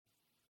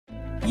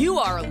You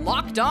are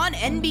Locked On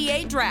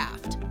NBA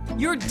Draft,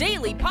 your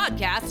daily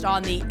podcast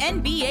on the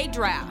NBA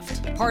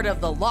Draft, part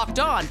of the Locked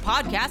On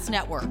Podcast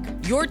Network,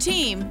 your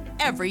team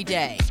every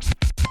day.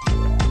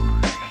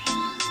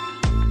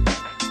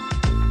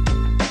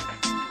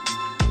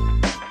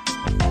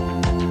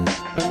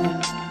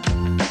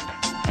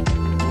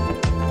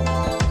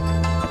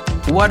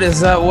 What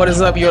is up? What is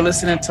up? You're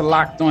listening to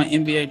Locked On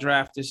NBA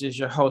Draft. This is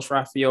your host,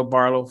 Rafael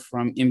Barlow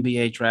from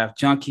NBA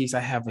Draft Junkies. I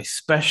have a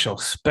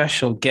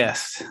special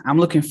guest. I'm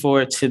looking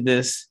forward to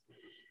this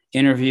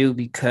interview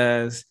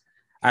because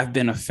I've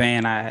been a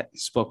fan. I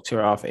spoke to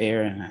her off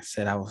air and I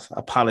said I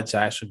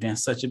apologize for being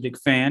such a big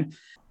fan.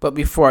 But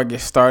before I get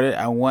started,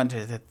 I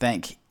wanted to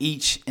thank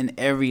each and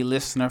every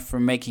listener for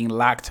making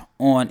Locked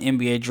On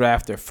NBA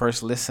Draft their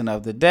first listen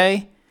of the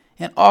day.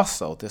 And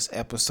also, this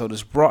episode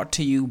is brought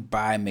to you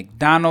by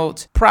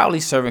McDonald's, proudly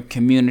serving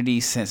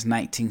communities since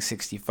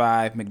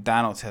 1965.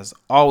 McDonald's has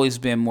always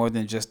been more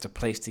than just a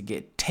place to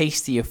get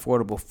tasty,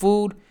 affordable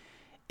food.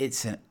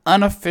 It's an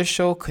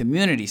unofficial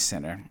community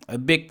center. A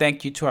big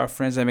thank you to our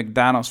friends at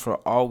McDonald's for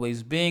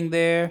always being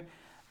there.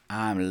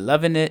 I'm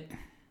loving it.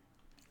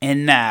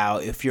 And now,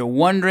 if you're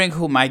wondering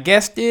who my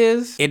guest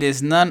is, it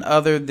is none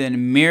other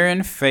than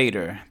Mirin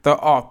Fader, the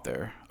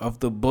author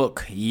of the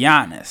book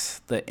Giannis,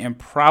 The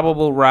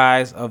Improbable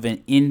Rise of an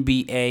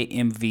NBA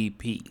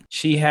MVP.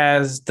 She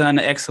has done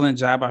an excellent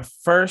job. I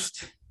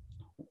first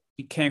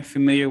became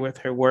familiar with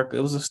her work.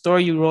 It was a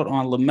story you wrote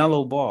on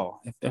LaMelo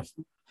Ball.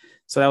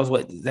 So that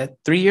was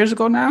 3 years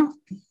ago now?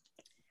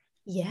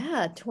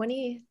 Yeah,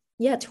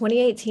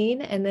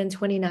 2018 and then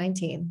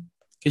 2019.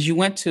 Because you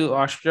went to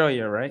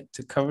Australia, right,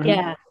 to cover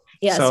him?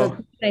 Yeah. So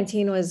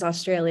 2019 was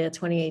Australia,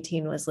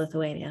 2018 was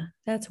Lithuania.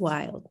 That's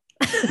wild.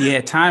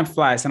 Yeah, time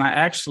flies. And I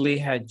actually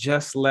had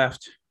just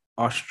left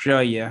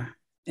Australia,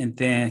 and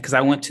then because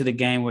I went to the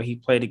game where he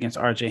played against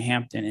RJ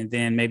Hampton, and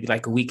then maybe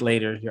like a week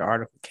later, your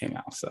article came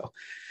out. So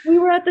we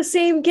were at the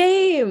same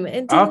game.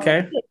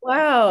 Okay.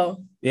 Wow.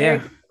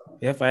 Yeah.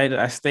 Yep.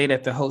 I stayed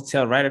at the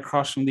hotel right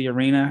across from the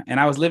arena, and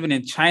I was living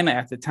in China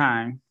at the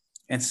time,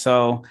 and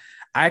so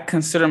I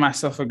consider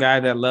myself a guy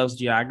that loves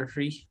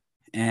geography,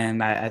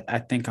 and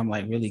I think I'm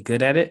like really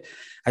good at it.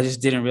 I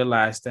just didn't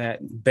realize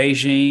that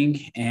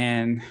Beijing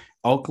and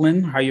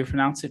Auckland, how you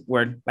pronounce it,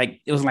 were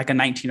like, it was like a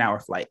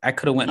 19-hour flight. I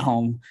could have went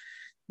home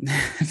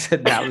to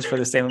Dallas for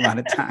the same amount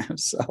of time.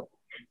 So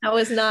I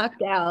was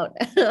knocked out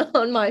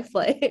on my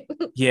flight.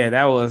 Yeah,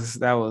 that was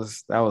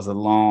a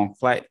long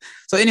flight.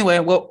 So anyway,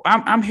 well,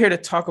 I'm here to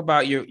talk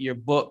about your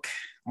book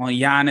on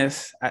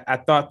Giannis. I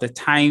thought the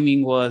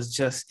timing was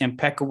just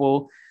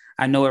impeccable.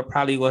 I know it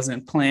probably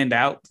wasn't planned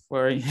out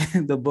for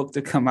the book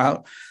to come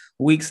out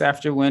weeks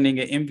after winning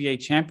an NBA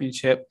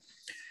championship.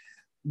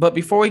 But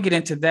before we get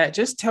into that,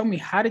 just tell me,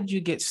 how did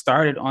you get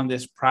started on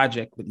this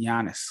project with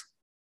Giannis?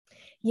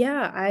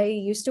 Yeah, I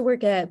used to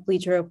work at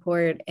Bleacher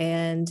Report,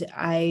 and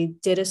I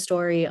did a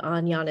story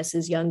on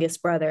Giannis's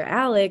youngest brother,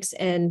 Alex.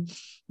 And,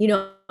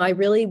 I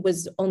really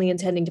was only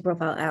intending to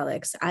profile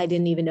Alex. I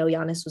didn't even know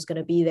Giannis was going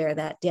to be there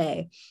that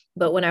day.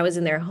 But when I was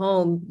in their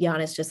home,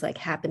 Giannis just like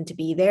happened to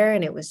be there,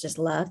 and it was just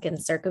luck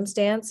and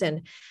circumstance.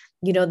 And,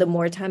 the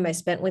more time I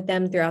spent with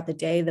them throughout the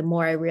day, the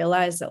more I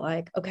realized that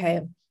like,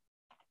 okay,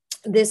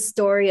 this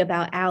story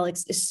about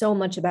Alex is so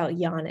much about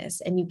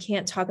Giannis, and you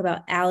can't talk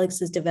about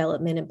Alex's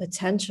development and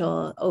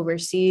potential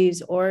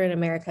overseas or in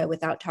America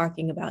without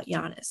talking about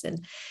Giannis.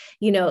 And,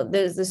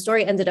 the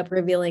story ended up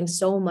revealing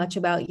so much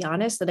about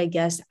Giannis that I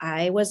guess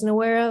I wasn't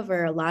aware of,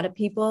 or a lot of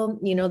people,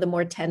 the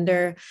more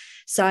tender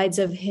sides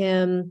of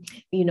him,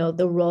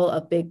 the role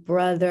of big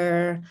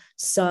brother,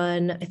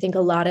 son. I think a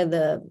lot of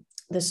the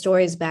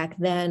stories back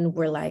then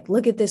were like,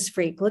 look at this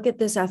freak, look at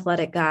this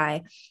athletic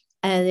guy.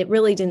 And it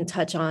really didn't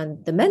touch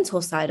on the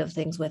mental side of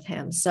things with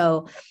him.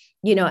 So,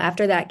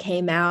 after that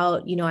came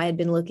out, I had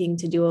been looking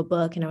to do a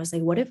book, and I was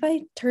like, what if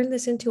I turn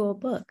this into a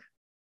book?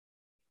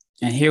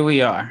 And here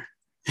we are.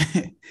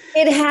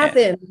 It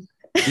happened.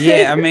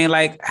 Yeah. I mean,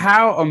 like,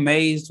 how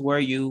amazed were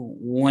you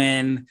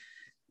when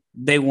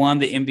they won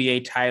the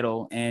NBA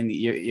title and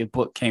your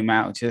book came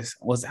out?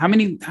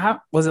 How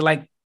was it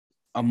like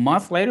a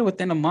month later,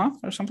 within a month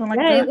or something like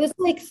that?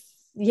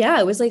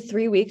 It was like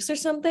 3 weeks or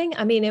something.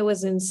 I mean, it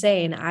was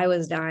insane. I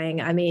was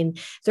dying. I mean,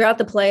 throughout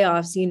the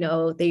playoffs,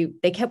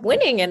 they kept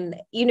winning, and,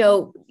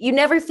 you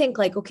never think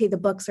like, okay, the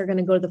Bucks are going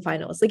to go to the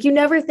finals. Like, you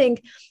never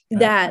think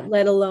that,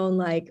 let alone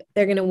like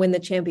they're going to win the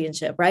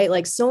championship, right?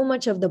 Like, so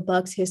much of the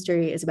Bucks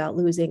history is about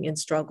losing and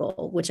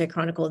struggle, which I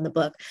chronicle in the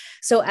book.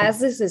 So as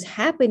this is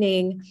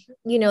happening,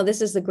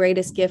 this is the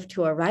greatest gift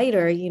to a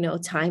writer,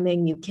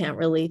 timing you can't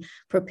really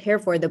prepare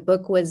for. The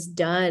book was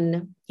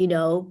done,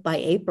 by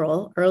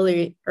April,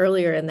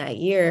 earlier in that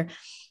year.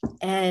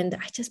 And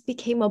I just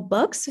became a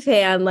Bucks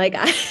fan. Like,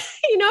 I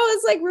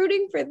was like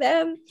rooting for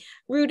them,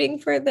 rooting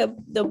for the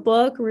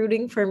book,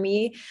 rooting for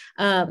me.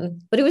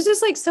 But it was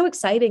just like so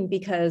exciting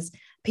because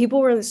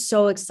people were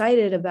so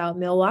excited about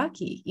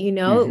Milwaukee.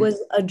 It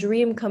was a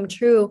dream come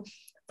true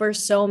for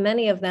so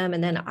many of them.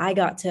 And then I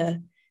got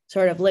to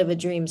sort of live a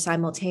dream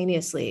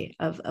simultaneously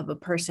of a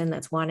person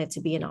that's wanted to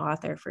be an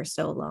author for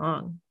so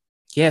long.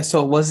 Yeah.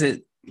 So was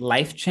it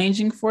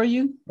life-changing for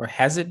you, or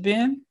has it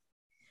been?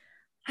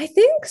 I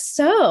think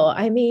so.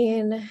 I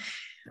mean,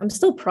 I'm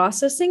still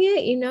processing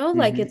it,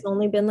 like Hmm. it's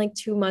only been like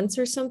 2 months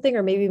or something,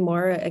 or maybe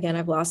more. Again,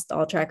 I've lost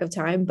all track of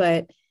time,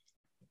 but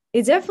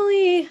it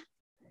definitely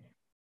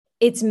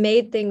it's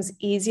made things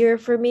easier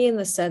for me in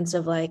the sense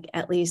of like,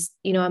 at least,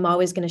 I'm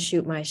always going to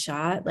shoot my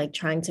shot, like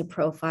trying to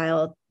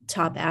profile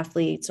top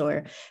athletes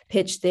or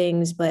pitch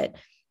things, but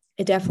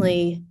it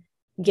definitely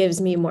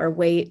gives me more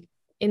weight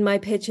in my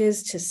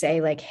pitches to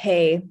say like,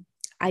 hey,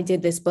 I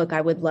did this book.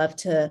 I would love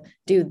to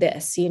do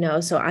this,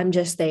 So I'm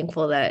just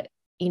thankful that,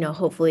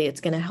 hopefully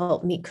it's going to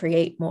help me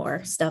create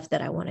more stuff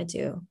that I want to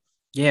do.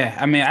 Yeah,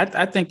 I mean,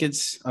 I think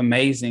it's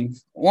amazing.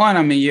 One,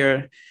 I mean,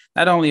 you're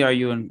not only are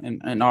you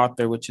an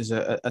author, which is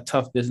a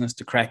tough business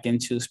to crack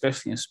into,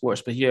 especially in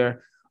sports, but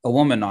you're a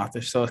woman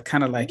author. So it's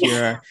kind of like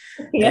you're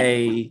Yeah.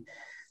 a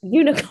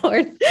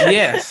Unicorn.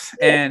 yes.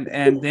 And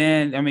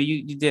then I mean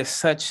you did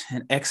such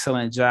an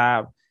excellent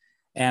job.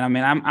 And I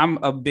mean, I'm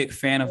a big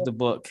fan of the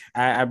book.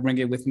 I bring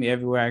it with me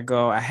everywhere I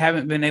go. I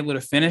haven't been able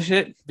to finish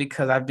it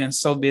because I've been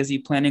so busy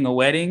planning a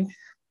wedding,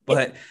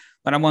 but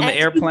when I'm on the As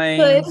you put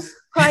airplanes,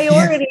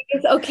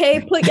 priorities,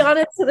 okay, put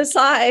Giannis to the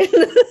side.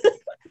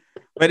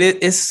 but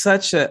it's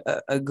such a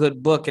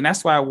good book. And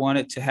that's why I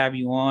wanted to have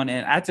you on.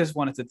 And I just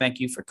wanted to thank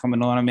you for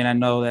coming on. I mean, I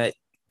know that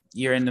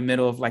you're in the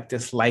middle of like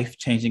this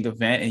life-changing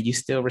event and you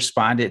still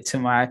responded to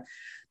my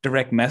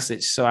direct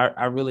message. So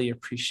I really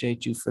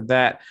appreciate you for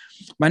that.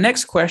 My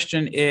next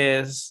question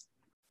is,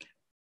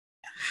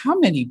 how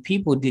many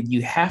people did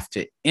you have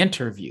to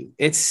interview?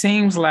 It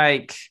seems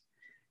like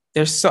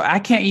I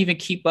can't even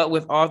keep up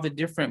with all the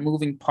different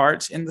moving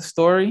parts in the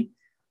story.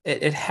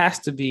 It has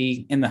to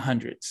be in the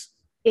hundreds.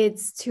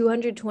 It's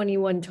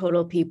 221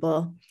 total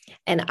people.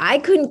 And I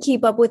couldn't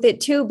keep up with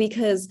it too,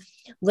 because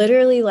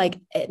literally, like,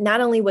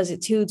 not only was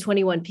it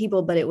 221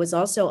 people, but it was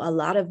also a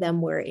lot of them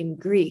were in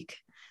Greek.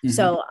 Mm-hmm.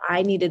 So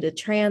I needed a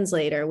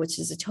translator, which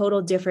is a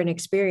total different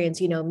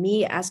experience.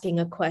 Me asking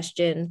a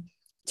question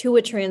to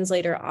a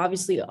translator,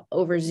 obviously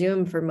over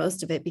Zoom for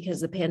most of it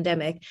because of the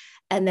pandemic.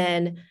 And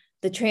then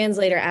the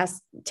translator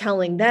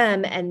telling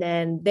them, and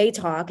then they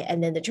talk,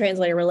 and then the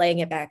translator relaying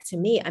it back to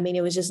me. I mean,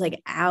 it was just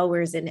like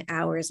hours and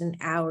hours and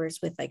hours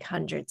with like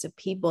hundreds of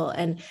people.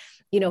 And,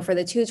 for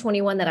the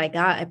 221 that I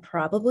got, I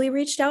probably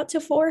reached out to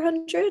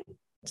 400.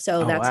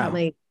 So that's wow. how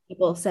many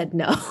people said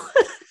no.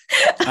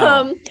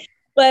 Oh.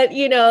 But,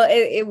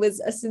 it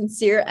was a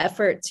sincere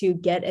effort to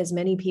get as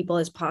many people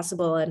as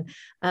possible. And,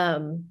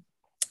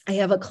 I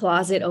have a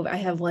closet I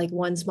have like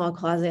one small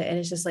closet, and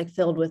it's just like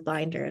filled with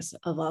binders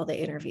of all the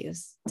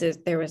interviews.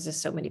 There was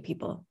just so many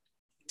people.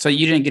 So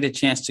you didn't get a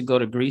chance to go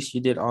to Greece.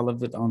 You did all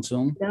of it on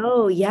Zoom?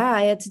 No, yeah,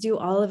 I had to do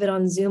all of it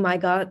on Zoom. I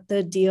got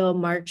the deal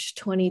March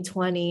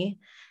 2020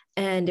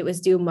 and it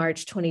was due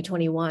March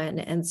 2021.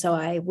 And so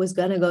I was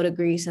going to go to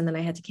Greece, and then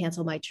I had to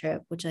cancel my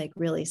trip, which like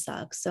really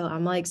sucks. So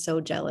I'm like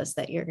so jealous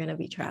that you're going to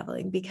be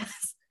traveling, because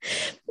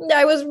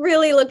I was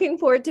really looking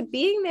forward to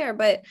being there.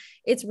 But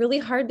it's really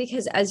hard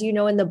because, as you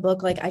know, in the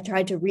book, like I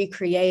tried to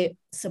recreate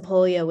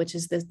Sepolia, which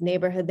is this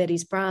neighborhood that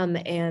he's from.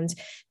 And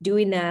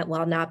doing that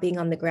while not being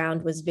on the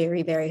ground was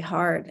very, very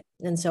hard.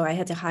 And so I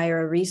had to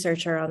hire a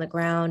researcher on the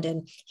ground,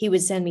 and he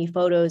would send me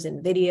photos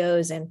and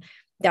videos. And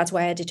that's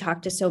why I had to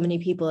talk to so many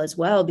people as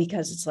well,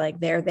 because it's like,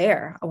 they're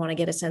there. I want to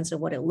get a sense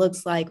of what it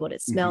looks like, what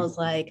it smells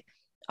like,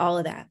 all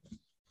of that.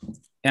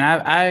 And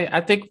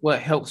I think what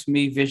helps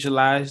me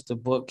visualize the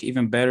book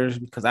even better is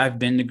because I've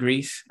been to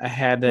Greece. I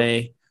had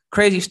a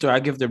crazy story.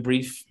 I'll give the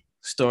brief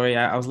story.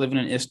 I was living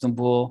in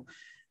Istanbul,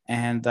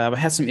 and I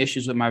had some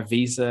issues with my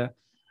visa.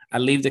 I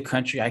leave the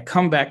country. I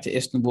come back to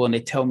Istanbul, and they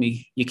tell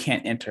me you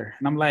can't enter.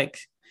 And I'm like,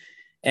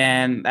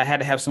 and I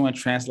had to have someone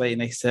translate, and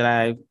they said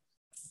I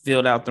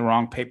filled out the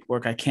wrong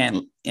paperwork. I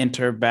can't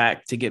enter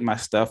back to get my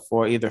stuff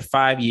for either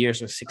 5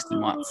 years or 60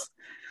 months.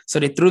 So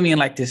they threw me in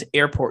like this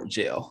airport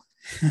jail.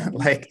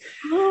 Like,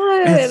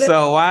 and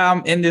so while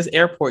I'm in this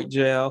airport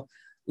jail,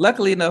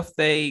 luckily enough,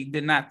 they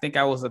did not think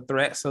I was a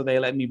threat. So they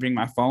let me bring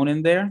my phone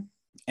in there.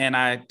 And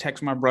I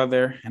text my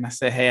brother and I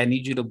said, hey, I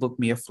need you to book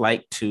me a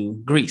flight to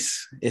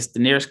Greece. It's the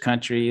nearest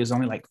country. It was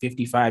only like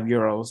 55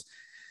 euros.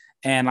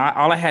 And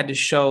all I had to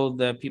show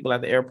the people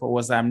at the airport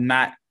was I'm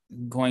not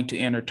going to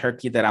enter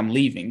Turkey, that I'm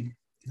leaving.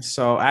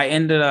 So I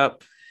ended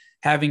up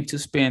having to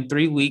spend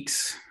 3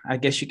 weeks, I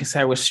guess you can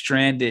say I was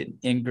stranded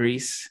in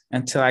Greece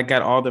until I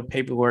got all the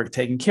paperwork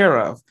taken care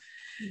of.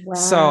 Wow.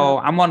 So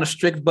I'm on a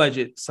strict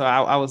budget. So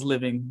I was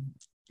living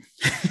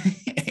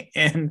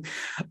in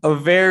a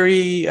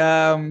very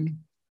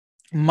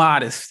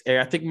modest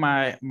area. I think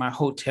my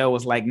hotel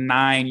was like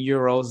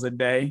 €9 a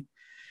day.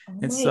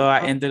 And so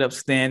I ended up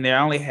staying there.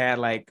 I only had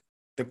like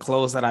the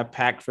clothes that I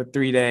packed for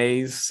 3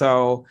 days.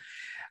 So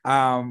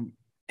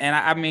and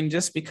I mean,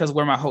 just because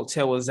where my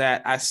hotel was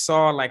at, I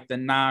saw like the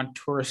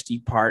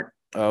non-touristy part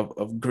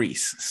of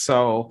Greece.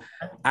 So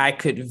I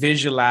could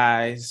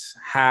visualize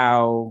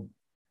how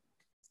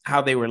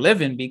they were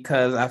living,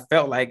 because I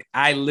felt like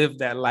I lived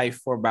that life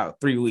for about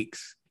 3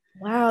 weeks.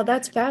 Wow,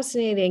 that's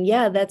fascinating.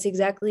 Yeah, that's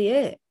exactly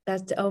it.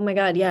 That's, oh my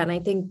God. Yeah. And I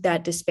think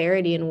that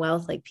disparity in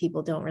wealth, like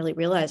people don't really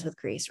realize with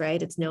Greece,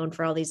 right? It's known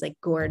for all these like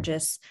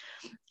gorgeous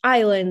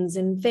islands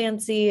and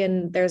fancy,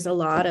 and there's a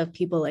lot of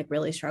people like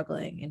really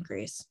struggling in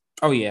Greece.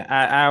 Oh yeah,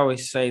 I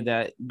always say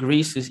that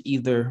Greece is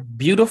either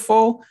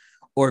beautiful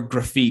or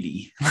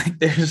graffiti. Like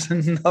there's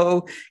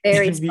no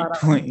Very in spot on.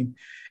 between.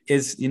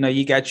 It's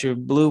you got your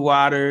blue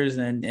waters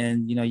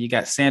and you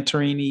got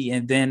Santorini,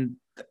 and then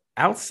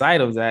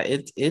outside of that,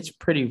 it's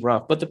pretty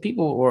rough. But the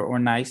people were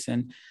nice,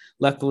 and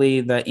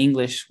luckily the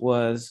English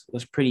was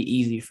pretty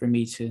easy for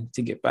me to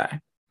get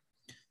by.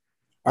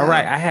 All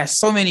right, Wow. I had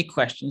so many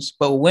questions,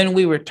 but when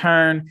we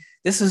return,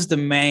 this is the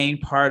main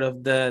part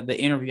of the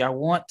interview. I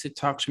want to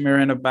talk to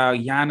Miriam about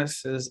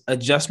Giannis's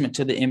adjustment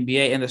to the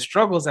NBA and the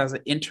struggles as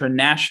an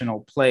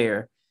international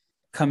player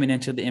coming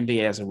into the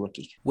NBA as a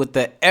rookie. With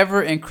the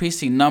ever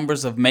increasing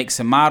numbers of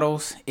makes and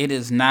models, it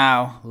is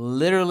now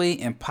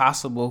literally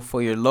impossible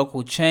for your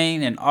local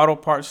chain and auto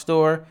parts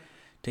store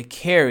to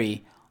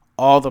carry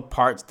all the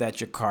parts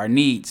that your car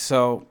needs.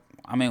 So,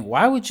 I mean,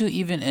 why would you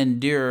even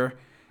endure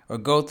or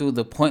go through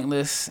the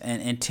pointless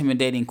and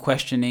intimidating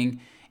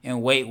questioning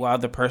and wait while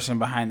the person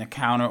behind the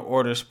counter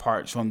orders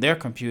parts on their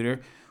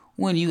computer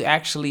when you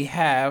actually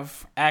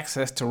have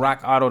access to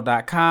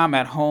rockauto.com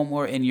at home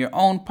or in your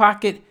own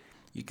pocket?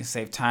 You can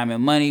save time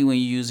and money when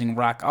you're using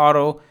Rock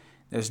Auto.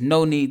 There's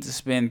no need to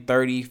spend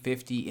 30,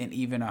 50, and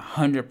even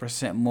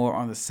 100% more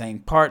on the same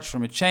parts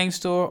from a chain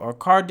store or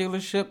car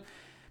dealership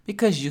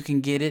because you can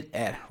get it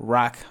at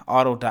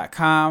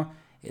rockauto.com.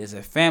 It is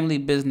a family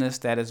business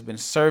that has been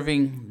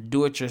serving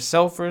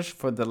do-it-yourselfers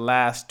for the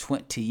last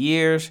 20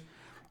 years.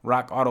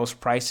 Rock Auto's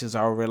prices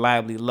are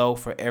reliably low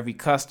for every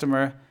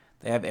customer.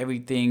 They have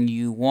everything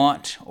you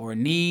want or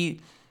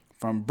need,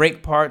 from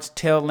brake parts,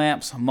 tail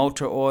lamps,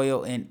 motor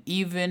oil, and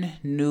even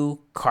new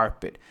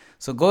carpet.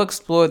 So go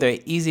explore their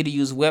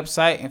easy-to-use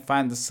website and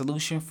find the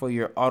solution for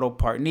your auto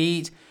part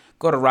needs.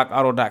 Go to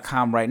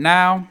rockauto.com right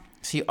now.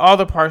 See all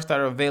the parts that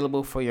are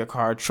available for your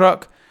car or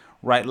truck.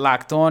 Write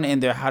Locked On in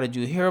their How Did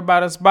You Hear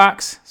About Us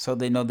box so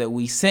they know that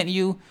we sent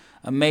you.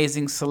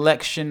 Amazing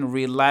selection,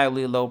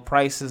 reliably low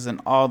prices,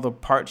 and all the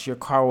parts your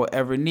car will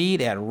ever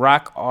need at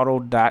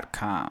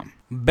rockauto.com.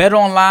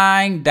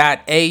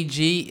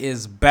 BetOnline.ag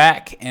is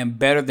back and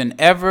better than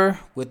ever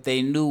with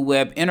a new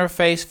web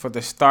interface for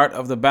the start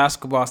of the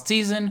basketball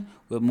season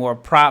with more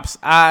props,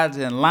 odds,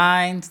 and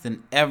lines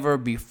than ever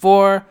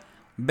before.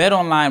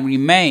 BetOnline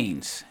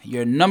remains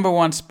your number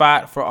one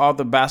spot for all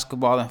the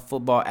basketball and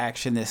football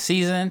action this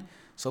season.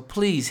 So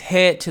please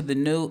head to the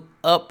new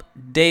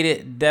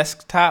updated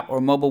desktop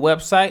or mobile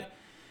website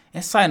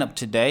and sign up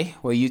today,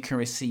 where you can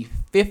receive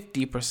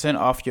 50%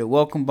 off your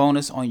welcome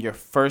bonus on your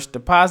first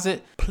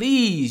deposit.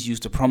 Please use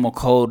the promo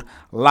code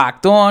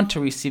Locked On to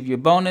receive your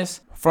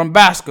bonus. From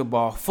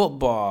basketball,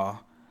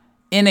 football,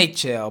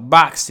 NHL,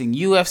 boxing,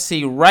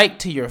 UFC, right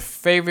to your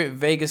favorite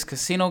Vegas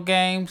casino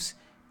games.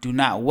 Do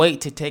not wait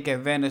to take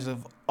advantage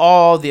of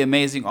all the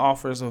amazing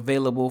offers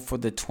available for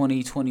the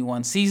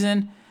 2021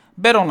 season.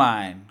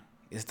 BetOnline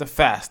is the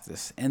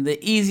fastest and the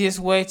easiest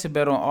way to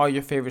bet on all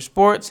your favorite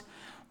sports.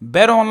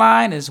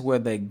 BetOnline is where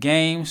the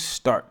game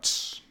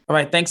starts. All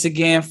right, thanks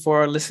again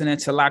for listening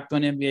to Locked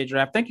On NBA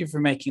Draft. Thank you for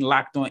making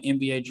Locked On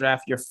NBA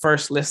Draft your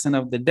first listen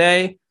of the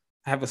day.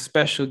 I have a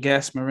special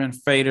guest, Miriam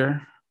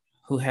Fader,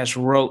 who has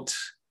wrote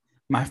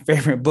my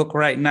favorite book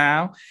right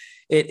now.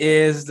 It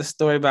is the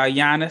story about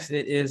Giannis.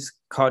 It is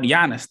called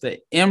Giannis, the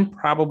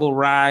improbable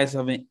rise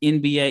of an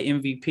NBA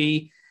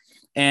MVP.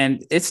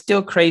 And it's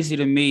still crazy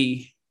to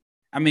me.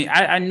 I mean,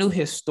 I knew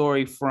his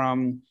story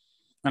from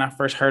when I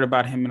first heard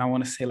about him, and I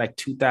want to say like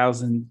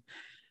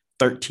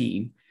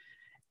 2013.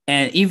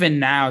 And even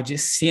now,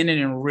 just seeing it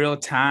in real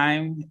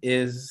time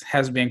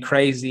has been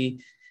crazy.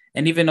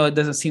 And even though it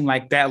doesn't seem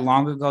like that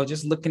long ago,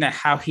 just looking at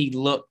how he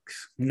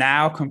looks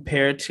now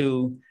compared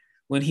to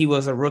when he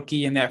was a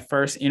rookie in that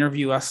first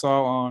interview I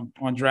saw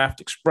on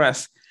Draft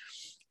Express.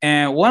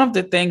 And one of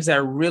the things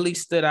that really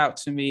stood out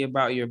to me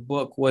about your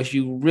book was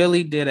you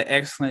really did an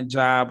excellent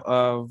job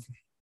of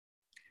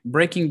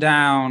breaking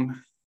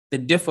down the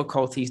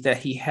difficulties that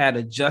he had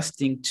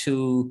adjusting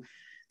to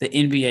the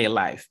NBA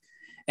life.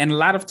 And a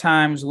lot of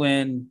times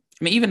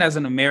even as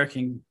an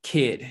American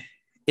kid,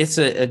 it's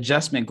an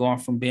adjustment going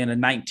from being a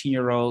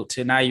 19-year-old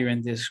to now you're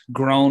in this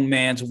grown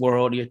man's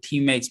world. Your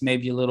teammates may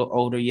be a little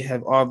older. You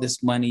have all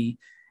this money.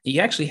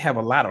 You actually have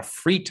a lot of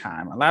free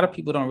time. A lot of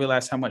people don't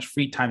realize how much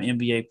free time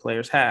NBA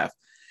players have.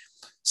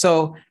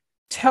 So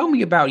tell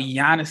me about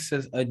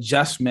Giannis's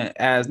adjustment,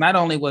 as not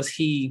only was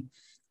he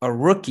a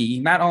rookie,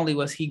 not only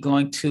was he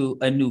going to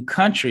a new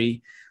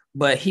country,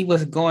 but he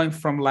was going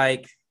from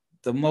like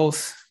the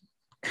most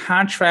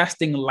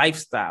contrasting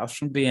lifestyles,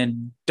 from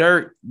being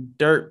dirt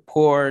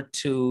poor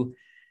to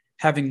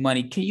having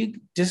money. Can you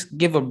just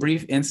give a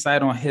brief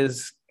insight on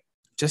his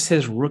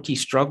rookie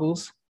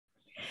struggles?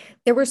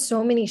 There were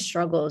so many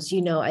struggles.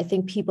 I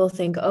think people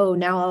think, oh,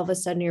 now all of a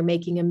sudden you're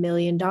making $1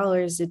 million.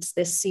 It's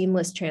this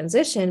seamless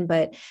transition,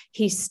 but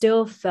he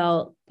still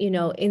felt,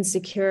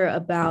 insecure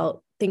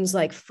about things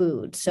like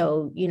food.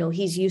 So,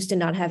 he's used to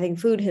not having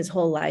food his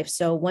whole life.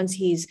 So once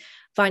he's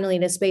finally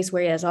in a space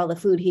where he has all the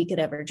food he could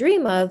ever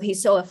dream of,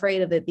 he's so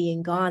afraid of it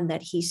being gone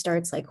that he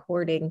starts like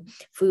hoarding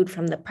food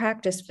from the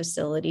practice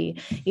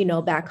facility,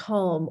 back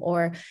home.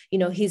 Or,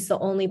 he's the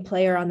only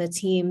player on the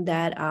team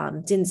that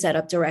didn't set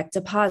up direct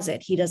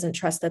deposit. He doesn't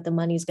trust that the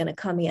money's going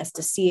to come. He has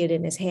to see it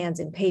in his hands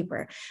in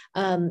paper.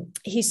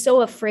 He's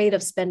so afraid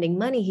of spending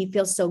money. He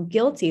feels so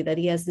guilty that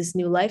he has this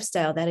new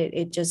lifestyle that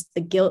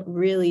the guilt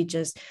really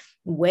just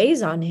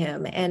weighs on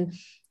him. And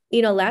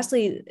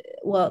lastly,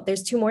 well,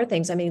 there's two more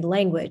things. I mean,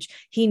 language.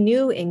 He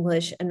knew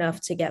English enough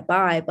to get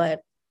by,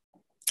 but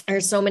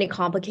there's so many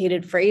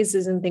complicated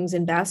phrases and things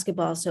in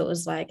basketball. So it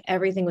was like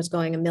everything was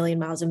going a million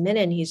miles a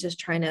minute. And he's just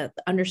trying to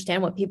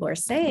understand what people are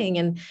saying.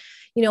 And,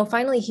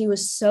 finally, he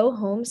was so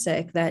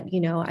homesick that,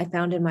 I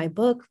found in my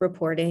book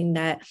reporting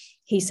that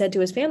he said to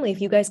his family,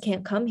 if you guys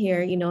can't come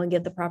here, and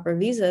get the proper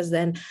visas,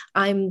 then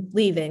I'm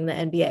leaving the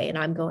NBA and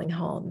I'm going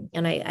home.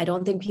 And I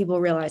don't think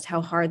people realize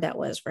how hard that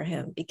was for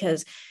him,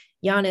 because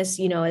Giannis,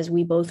 as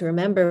we both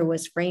remember,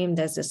 was framed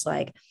as this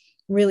like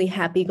really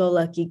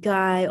happy-go-lucky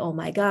guy. Oh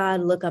my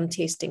God, look, I'm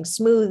tasting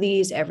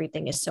smoothies.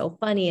 Everything is so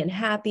funny and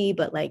happy,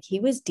 but like he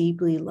was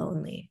deeply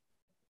lonely.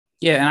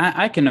 Yeah,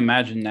 and I can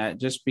imagine that,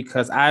 just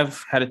because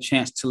I've had a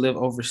chance to live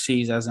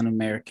overseas as an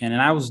American, and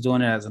I was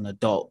doing it as an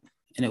adult,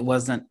 and it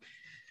wasn't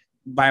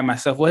by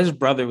myself. Well, his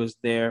brother was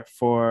there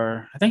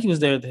I think he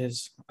was there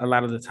a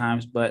lot of the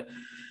times, but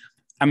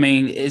I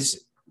mean,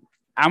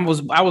 I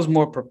was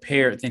more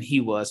prepared than he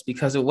was,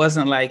 because it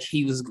wasn't like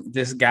he was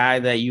this guy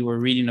that you were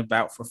reading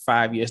about for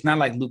 5 years. Not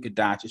like Luka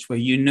Doncic, where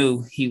you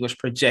knew he was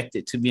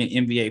projected to be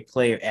an NBA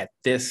player at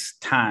this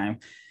time.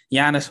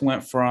 Giannis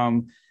went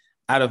from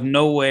out of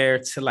nowhere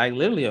to like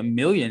literally a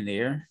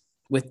millionaire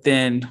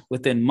within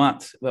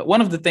months. But one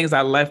of the things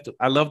I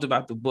loved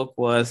about the book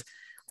was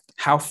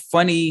how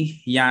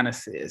funny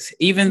Giannis is,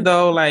 even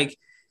though like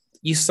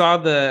you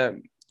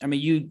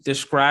you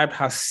described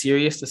how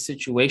serious the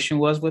situation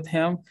was with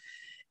him,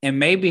 and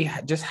maybe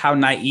just how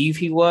naive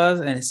he was.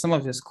 And some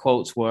of his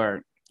quotes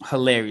were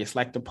hilarious,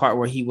 like the part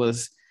where he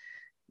was,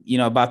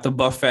 about the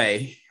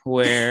buffet,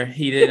 where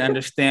he didn't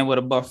understand what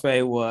a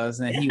buffet was.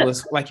 And he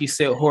was, like you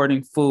said,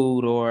 hoarding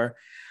food, or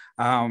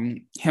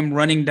him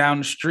running down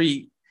the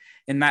street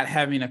and not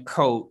having a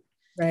coat.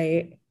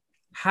 Right.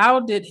 How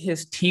did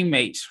his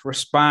teammates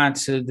respond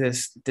to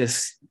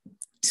this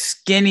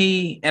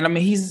skinny? And I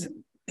mean,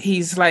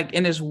 he's like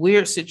in this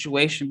weird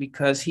situation,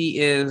 because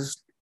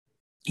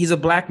he's a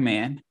Black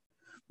man,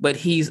 but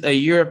he's a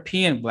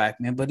European Black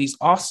man, but he's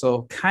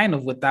also kind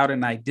of without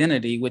an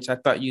identity, which I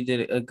thought you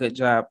did a good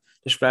job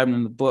describing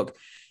in the book.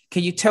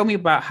 Can you tell me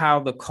about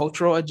how the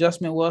cultural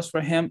adjustment was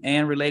for him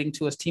and relating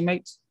to his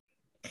teammates?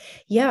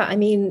 Yeah, I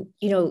mean,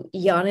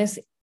 Giannis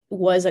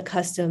was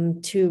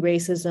accustomed to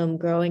racism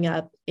growing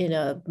up in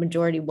a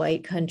majority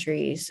white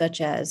country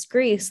such as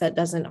Greece that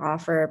doesn't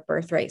offer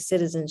birthright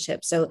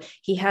citizenship. So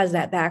he has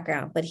that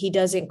background, but he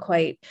doesn't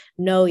quite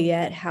know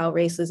yet how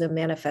racism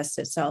manifests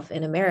itself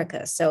in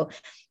America. So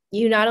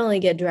you not only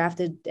get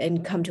drafted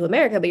and come to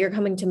America, but you're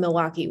coming to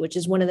Milwaukee, which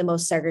is one of the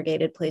most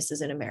segregated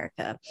places in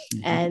America.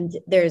 Mm-hmm. And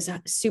there's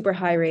super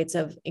high rates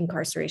of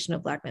incarceration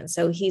of Black men.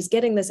 So he's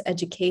getting this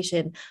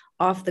education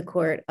off the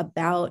court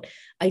about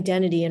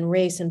identity and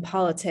race and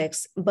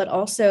politics, but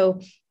also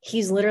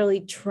he's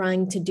literally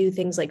trying to do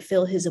things like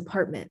fill his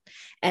apartment,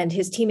 and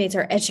his teammates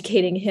are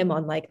educating him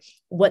on like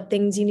what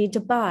things you need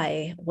to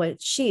buy,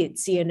 what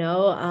sheets,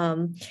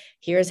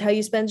 here's how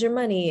you spend your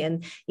money.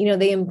 And,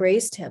 they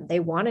embraced him.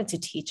 They wanted to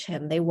teach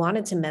him. They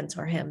wanted to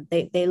mentor him.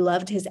 They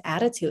loved his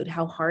attitude,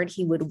 how hard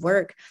he would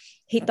work.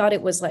 He thought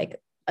it was like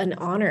an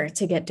honor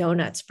to get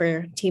donuts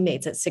for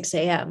teammates at 6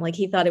 a.m. Like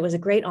he thought it was a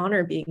great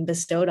honor being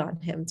bestowed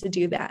on him to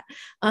do that.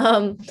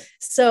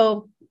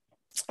 So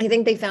I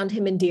think they found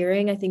him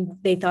endearing. I think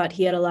they thought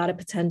he had a lot of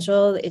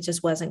potential. It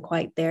just wasn't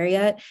quite there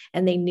yet.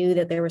 And they knew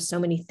that there were so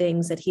many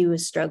things that he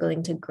was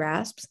struggling to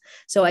grasp.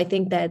 So I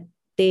think that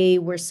they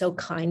were so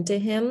kind to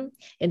him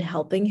in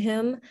helping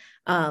him,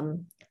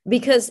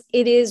 because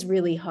it is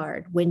really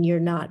hard when you're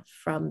not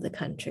from the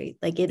country.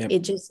 Like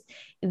it just,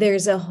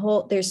 there's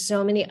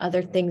so many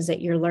other things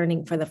that you're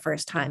learning for the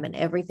first time, and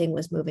everything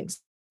was moving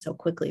so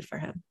quickly for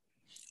him.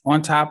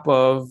 On top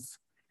of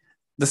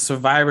the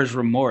survivor's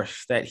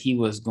remorse that he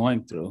was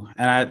going through.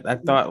 And I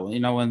thought,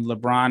 when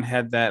LeBron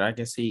had that, I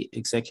guess he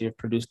executive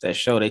produced that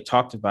show, they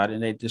talked about it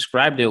and they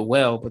described it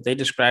well, but they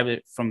described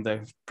it from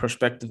the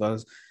perspective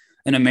of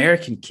an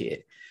American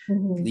kid.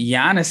 Mm-hmm.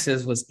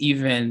 Giannis's was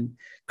even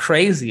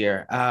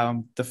crazier.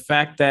 The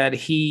fact that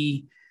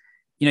he,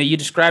 you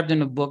described in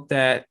the book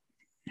that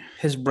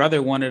his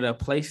brother wanted a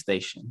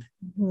PlayStation,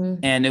 mm-hmm.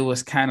 and it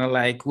was kind of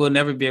like, we'll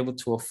never be able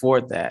to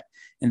afford that.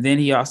 And then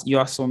you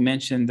also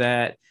mentioned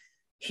that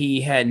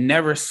he had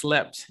never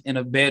slept in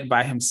a bed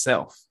by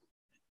himself.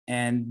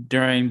 And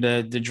during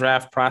the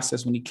draft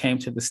process, when he came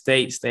to the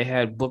States, they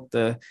had booked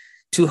the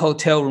 2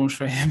 hotel rooms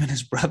for him and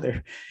his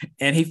brother.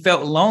 And he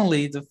felt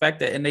lonely, the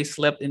fact that, and they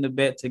slept in the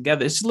bed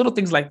together. It's just little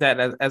things like that.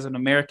 As an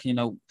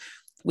American,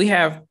 we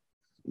have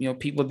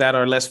people that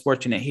are less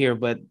fortunate here,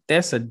 but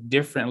that's a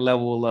different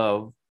level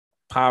of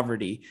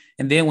poverty.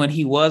 And then when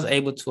he was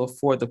able to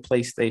afford the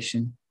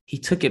PlayStation, he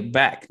took it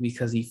back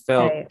because he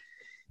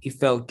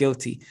felt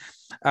guilty.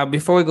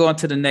 Before we go on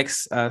to the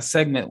next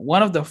segment,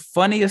 one of the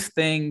funniest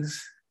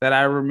things that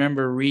I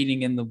remember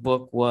reading in the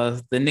book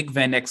was the Nick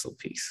Van Exel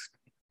piece.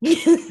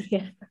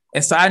 Yeah.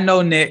 And so I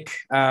know Nick.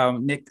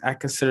 I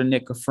consider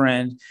Nick a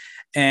friend.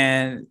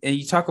 And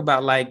you talk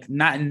about like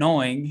not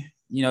knowing,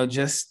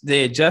 just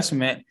the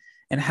adjustment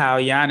and how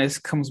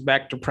Giannis comes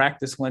back to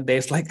practice one day.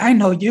 It's like, I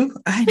know you,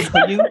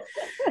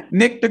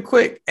 Nick the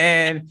Quick.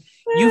 And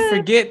you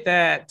forget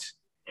that,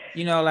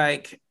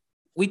 like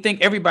we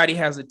think everybody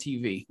has a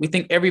TV. We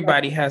think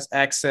everybody has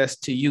access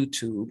to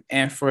YouTube.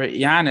 And for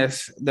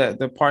Giannis,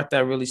 the part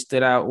that really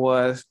stood out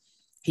was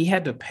he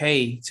had to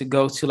pay to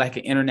go to like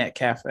an internet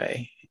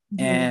cafe.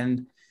 Mm-hmm.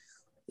 And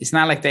it's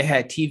not like they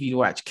had TV to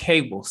watch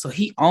cable. So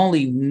he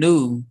only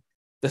knew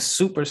the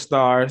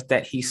superstars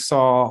that he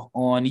saw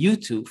on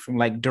YouTube from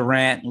like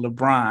Durant,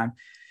 LeBron.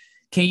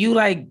 Can you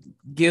like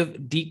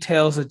give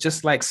details of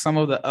just like some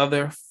of the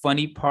other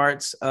funny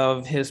parts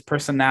of his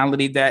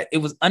personality that it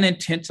was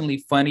unintentionally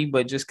funny,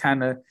 but just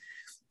kind of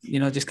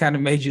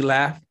made you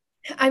laugh?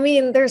 I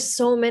mean, there's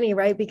so many,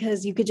 right?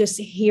 Because you could just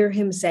hear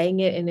him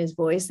saying it in his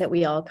voice that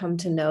we all come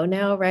to know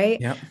now,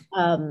 right? Yep.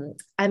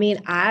 I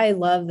mean, I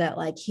love that,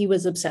 like, he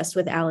was obsessed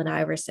with Allen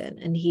Iverson,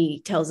 and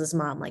he tells his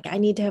mom, like, I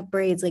need to have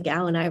braids like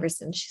Allen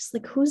Iverson. She's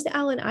like, who's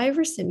Allen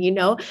Iverson,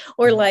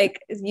 Or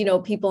like,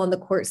 people on the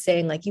court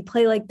saying, like, you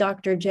play like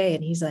Dr. J.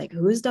 And he's like,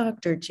 who's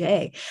Dr.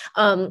 J?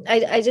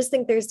 I just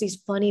think there's these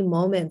funny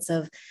moments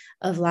of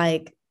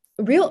like,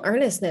 real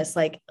earnestness,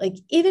 like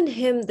even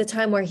him, the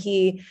time where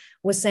he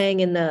was saying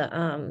in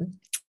the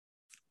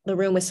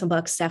room with some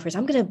Bucks staffers,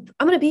 I'm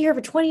gonna be here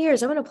for 20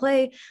 years. I'm gonna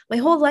play my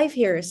whole life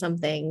here or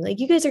something. Like,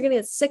 you guys are gonna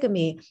get sick of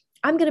me.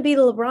 I'm gonna be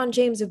the LeBron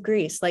James of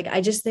Greece. Like, I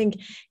just think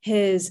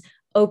his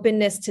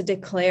openness to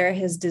declare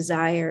his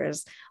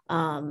desires,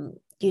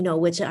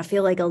 which I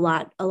feel like a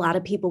lot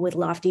of people with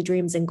lofty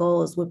dreams and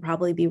goals would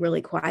probably be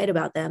really quiet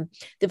about them.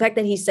 The fact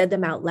that he said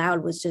them out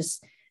loud was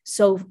just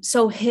so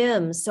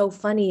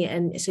funny.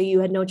 And so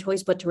you had no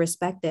choice but to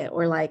respect it.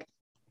 Or like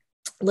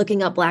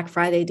looking up Black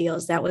Friday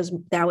deals. That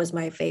was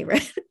my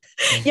favorite.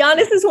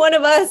 Giannis is one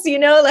of us,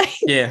 like,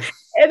 yeah.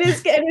 And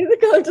his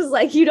coach is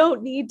like, you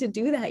don't need to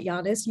do that,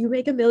 Giannis. You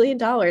make $1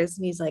 million. And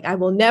he's like, I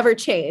will never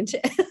change.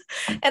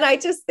 And I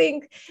just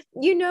think,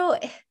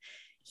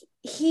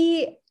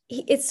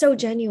 it's so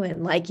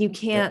genuine. Like, you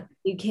can't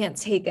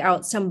take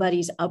out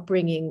somebody's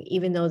upbringing,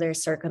 even though their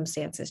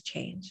circumstances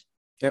change.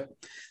 Yep.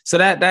 So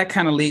that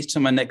kind of leads to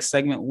my next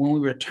segment. When we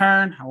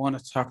return, I want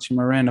to talk to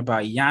Marin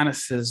about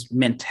Giannis's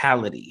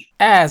mentality.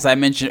 As I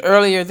mentioned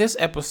earlier, this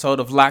episode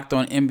of Locked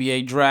On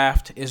NBA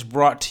Draft is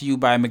brought to you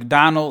by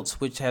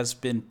McDonald's, which has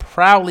been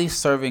proudly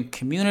serving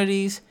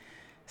communities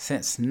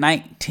since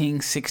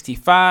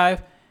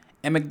 1965.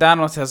 And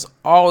McDonald's has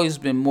always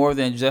been more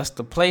than just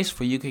a place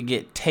where you can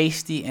get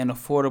tasty and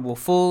affordable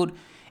food.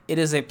 It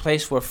is a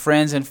place where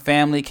friends and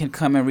family can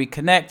come and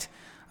reconnect.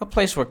 A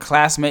place where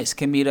classmates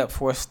can meet up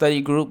for a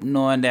study group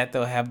knowing that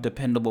they'll have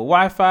dependable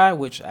Wi-Fi,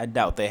 which I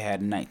doubt they had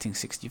in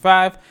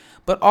 1965,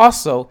 but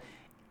also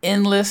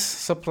endless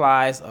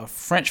supplies of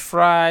French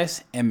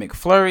fries and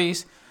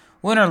McFlurries.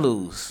 Win or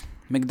lose,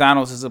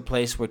 McDonald's is a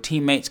place where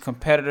teammates,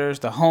 competitors,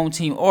 the home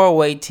team or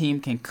away team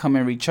can come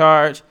and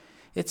recharge.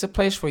 It's a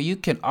place where you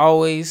can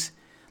always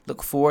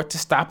look forward to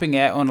stopping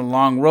at on a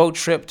long road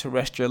trip to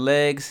rest your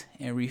legs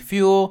and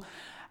refuel.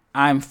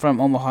 I'm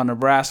from Omaha,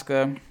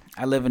 Nebraska.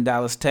 I live in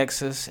Dallas,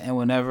 Texas, and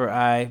whenever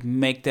I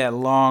make that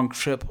long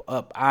trip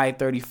up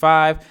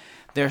I-35,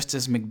 there's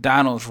this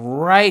McDonald's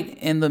right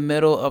in the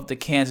middle of the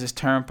Kansas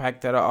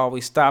Turnpike that I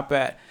always stop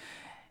at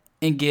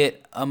and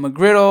get a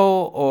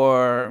McGriddle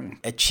or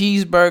a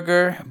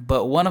cheeseburger.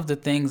 But one of the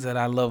things that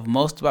I love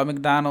most about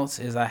McDonald's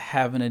is I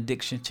have an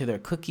addiction to their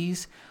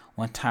cookies.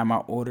 One time I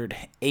ordered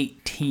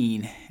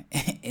 18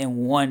 in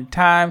one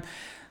time.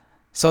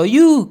 So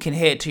you can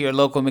head to your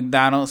local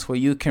McDonald's where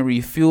you can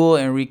refuel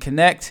and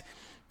reconnect.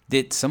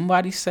 Did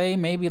somebody say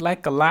maybe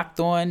like a Locked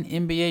On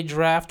NBA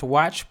Draft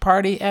watch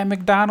party at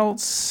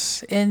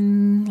McDonald's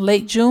in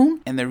late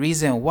June? And the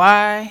reason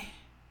why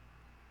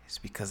is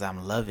because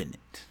I'm loving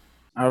it.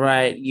 All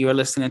right, you're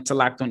listening to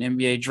Locked On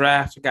NBA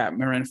Draft. We got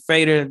Marin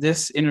Fader.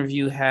 This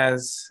interview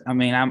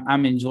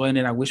I'm enjoying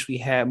it. I wish we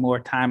had more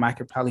time. I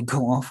could probably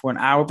go on for an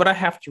hour, but I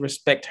have to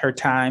respect her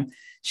time.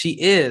 She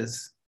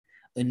is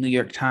a New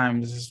York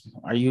Times.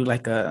 Are you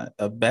like a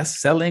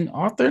best-selling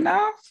author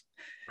now?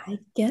 I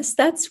guess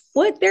that's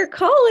what they're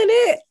calling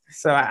it.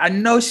 So I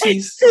know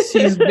she's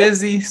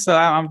busy. So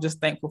I'm just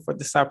thankful for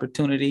this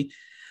opportunity.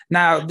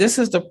 Now, this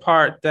is the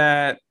part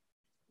that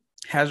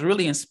has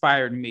really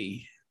inspired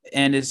me,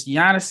 and it's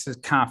Giannis's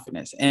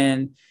confidence.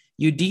 And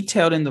you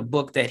detailed in the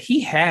book that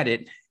he had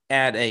it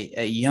at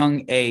a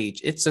young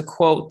age. It's a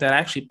quote that I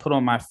actually put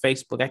on my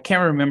Facebook. I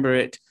can't remember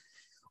it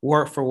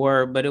word for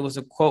word, but it was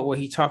a quote where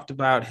he talked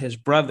about his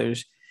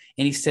brothers.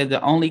 And he said,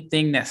 the only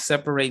thing that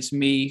separates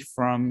me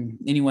from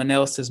anyone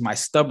else is my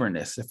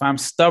stubbornness. If I'm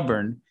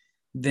stubborn,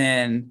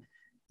 then,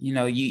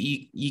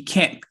 you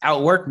can't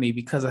outwork me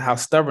because of how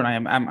stubborn I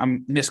am.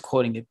 I'm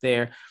misquoting it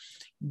there.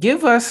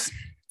 Give us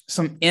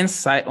some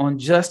insight on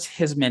just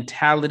his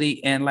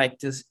mentality and like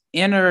this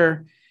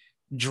inner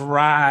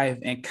drive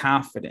and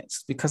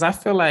confidence, because I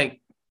feel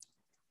like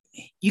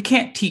you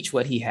can't teach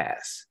what he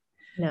has.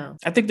 No.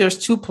 I think there's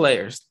two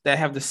players that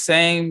have the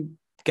same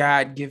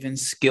God-given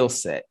skill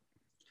set.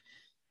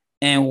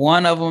 And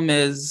one of them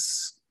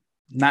is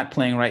not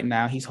playing right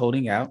now. He's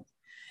holding out.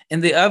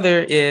 And the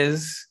other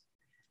is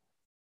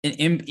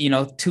an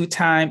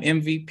two-time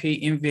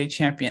MVP, NBA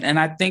champion. And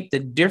I think the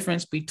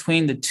difference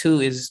between the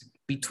two is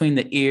between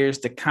the ears,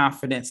 the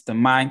confidence, the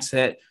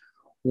mindset.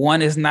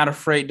 One is not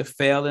afraid to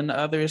fail, and the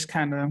other is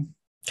kind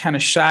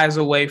of shies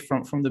away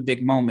from the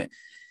big moment.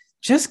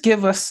 Just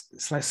give us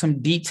like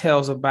some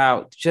details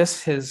about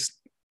just his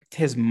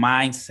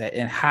mindset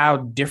and how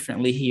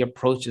differently he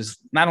approaches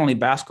not only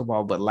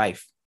basketball, but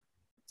life.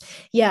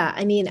 Yeah.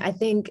 I mean, I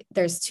think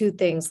there's two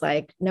things.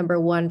 Like, number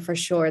one, for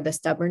sure, the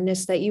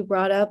stubbornness that you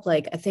brought up.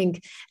 Like, I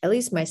think at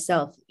least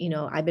myself,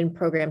 I've been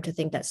programmed to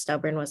think that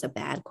stubborn was a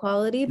bad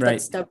quality, but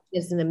right. Stubborn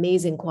is an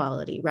amazing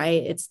quality,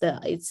 right?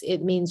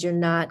 It means you're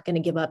not going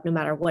to give up no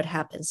matter what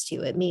happens to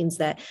you. It means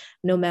that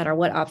no matter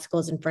what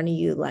obstacles in front of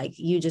you, like,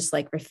 you just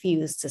like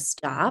refuse to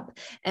stop.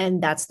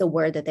 And that's the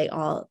word that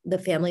the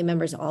family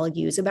members all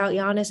use about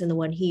Giannis, and the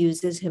one he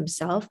uses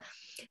himself.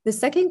 The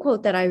second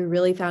quote that I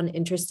really found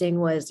interesting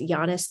was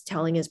Giannis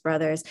telling his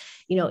brothers,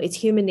 it's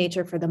human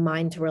nature for the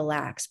mind to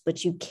relax,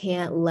 but you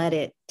can't let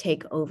it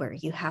take over.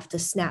 You have to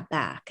snap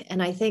back.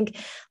 And I think,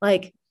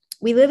 like,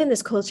 we live in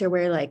this culture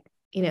where, like,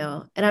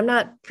 and I'm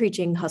not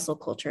preaching hustle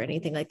culture or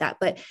anything like that,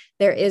 but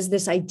there is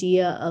this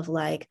idea of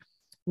like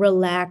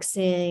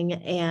relaxing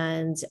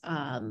and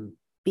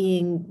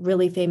being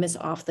really famous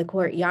off the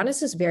court.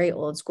 Giannis is very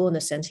old school in the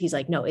sense he's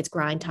like, no, it's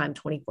grind time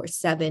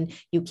 24/7.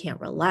 You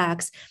can't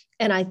relax.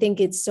 And I think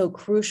it's so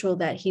crucial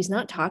that he's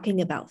not talking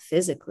about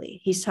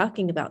physically. He's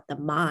talking about the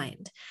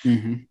mind,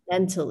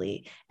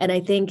 mentally. And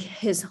I think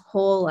his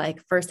whole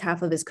like first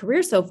half of his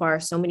career so far,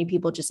 so many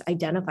people just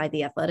identify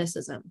the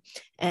athleticism,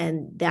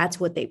 and that's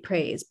what they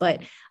praise.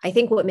 But I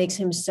think what makes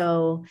him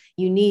so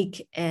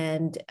unique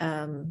and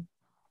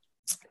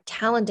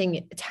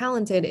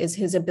talented is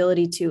his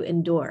ability to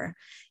endure.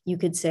 You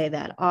could say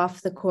that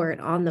off the court,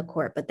 on the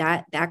court, but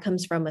that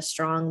comes from a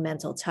strong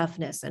mental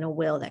toughness and a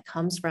will that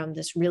comes from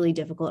this really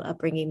difficult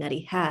upbringing that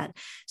he had.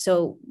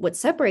 So what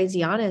separates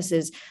Giannis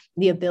is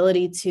the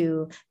ability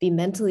to be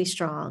mentally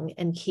strong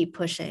and keep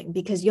pushing,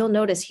 because you'll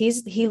notice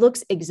he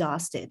looks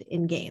exhausted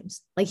in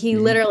games. Like, he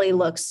literally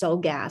looks so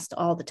gassed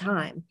all the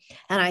time.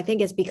 And I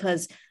think it's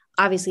because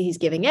obviously he's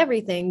giving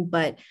everything,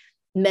 but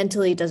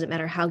mentally, it doesn't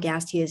matter how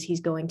gassed he is,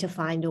 he's going to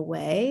find a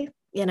way.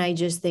 And I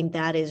just think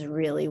that is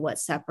really what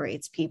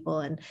separates people.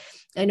 And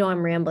I know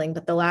I'm rambling,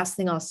 but the last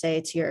thing I'll say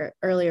to your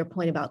earlier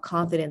point about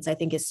confidence, I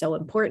think is so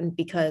important,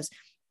 because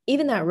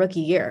even that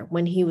rookie year,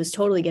 when he was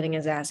totally getting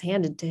his ass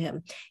handed to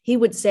him, he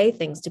would say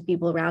things to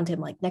people around him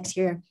like, next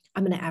year,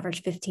 I'm going to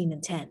average 15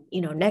 and 10,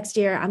 next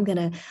year, I'm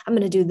going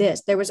to do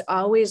this. There was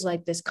always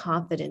like this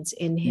confidence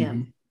in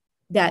him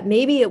that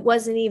maybe it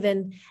wasn't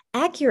even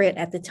accurate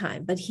at the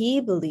time, but he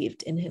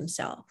believed in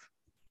himself.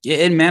 Yeah,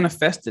 it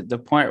manifested the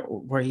point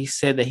where he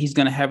said that he's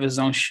going to have his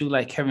own shoe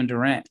like Kevin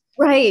Durant.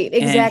 Right,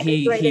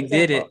 exactly. And he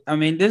did it. I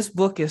mean, this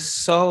book is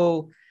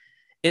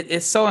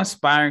it's so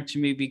inspiring to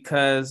me,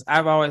 because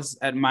I've always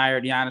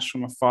admired Giannis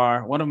from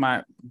afar. One of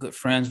my good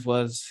friends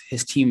was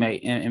his teammate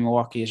in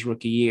Milwaukee his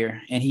rookie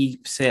year. And he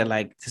said,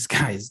 like, this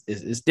guy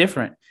is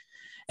different.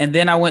 And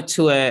then I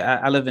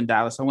I live in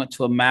Dallas. I went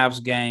to a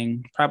Mavs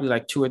game probably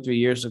like 2 or 3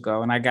 years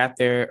ago. And I got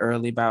there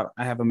early I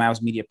have a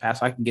Mavs media pass.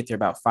 So I can get there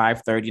about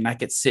 5:30, and I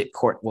could sit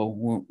court. Well,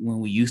 when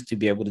we used to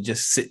be able to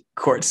just sit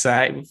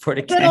courtside before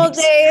the good old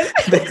days.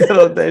 The good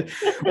old days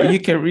where you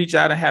can reach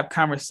out and have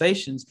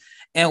conversations.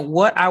 And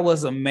what I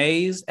was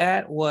amazed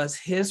at was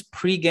his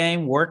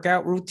pregame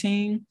workout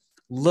routine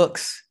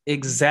looks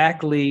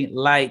exactly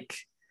like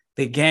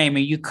the game.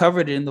 And you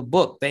covered it in the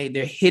book.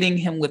 They're hitting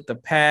him with the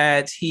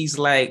pads. He's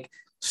like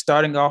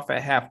starting off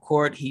at half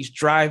court, he's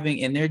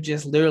driving, and they're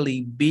just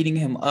literally beating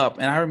him up.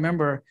 And I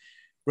remember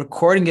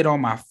recording it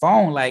on my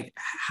phone, like,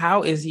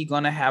 how is he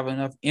going to have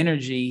enough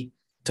energy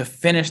to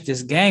finish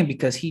this game?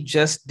 Because he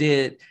just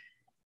did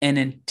an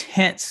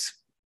intense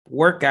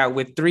workout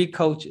with 3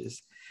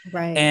 coaches.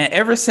 Right. And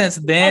ever since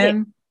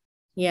then,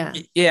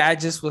 I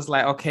just was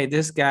like, okay,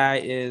 this guy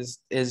is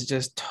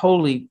just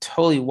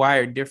totally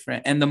wired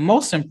different. And the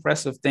most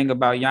impressive thing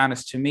about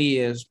Giannis to me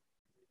is,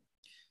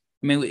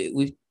 I mean,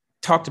 we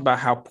talked about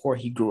how poor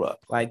he grew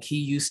up. Like, he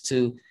used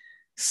to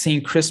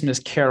sing Christmas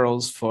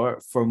carols for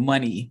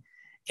money,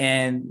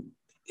 and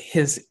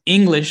his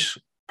English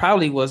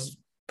probably was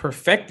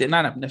perfected,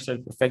 not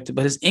necessarily perfected,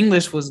 but his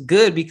English was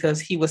good because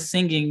he was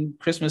singing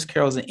Christmas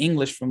carols in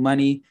English for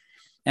money,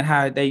 and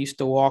how they used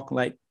to walk,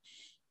 like,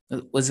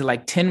 was it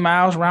like 10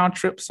 miles round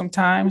trip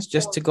sometimes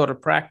just to go to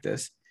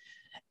practice.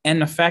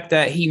 And the fact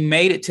that he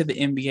made it to the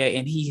NBA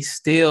and he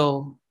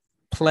still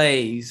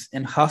plays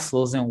and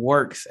hustles and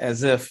works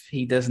as if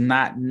he does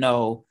not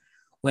know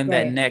when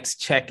that next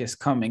check is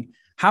coming.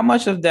 How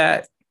much of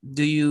that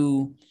do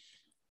you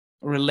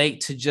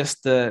relate to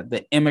just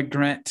the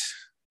immigrant,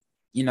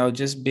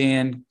 just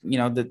being,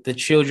 the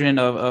children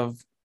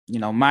of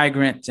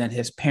migrants and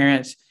his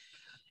parents?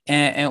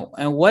 And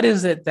what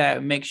is it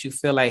that makes you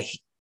feel like,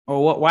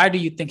 why do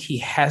you think he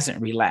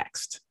hasn't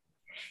relaxed?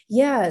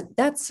 Yeah,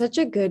 that's such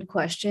a good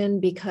question,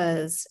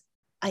 because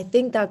I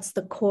think that's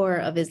the core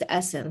of his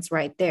essence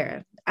right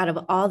there. Out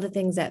of all the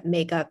things that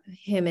make up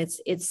him,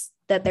 it's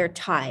that they're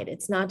tied.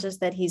 It's not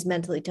just that he's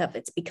mentally tough.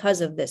 It's because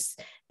of this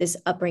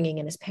upbringing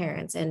and his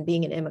parents and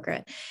being an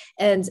immigrant.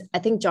 And I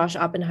think Josh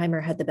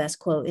Oppenheimer had the best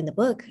quote in the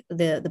book.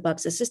 The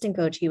Bucks assistant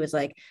coach, he was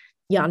like,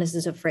 Giannis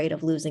is afraid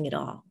of losing it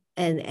all.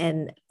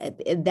 And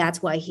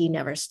that's why he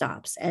never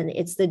stops. And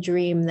it's the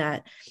dream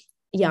that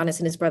Giannis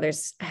and his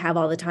brothers have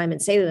all the time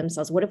and say to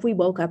themselves, what if we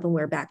woke up and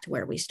we're back to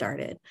where we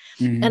started?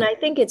 Mm-hmm. And I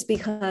think it's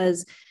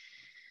because,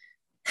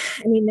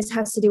 this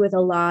has to do with a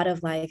lot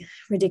of like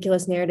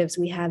ridiculous narratives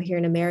we have here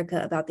in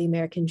America about the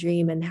American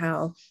dream and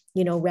how,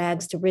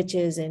 rags to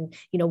riches and,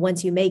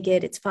 once you make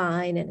it, it's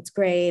fine and it's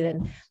great.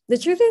 And the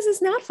truth is,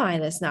 it's not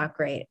fine. It's not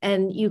great.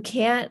 And you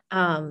can't,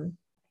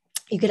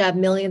 you could have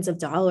millions of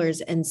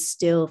dollars and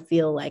still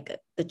feel like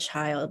the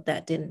child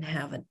that didn't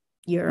have a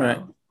euro.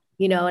 Right.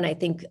 And I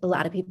think a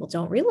lot of people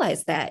don't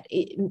realize that.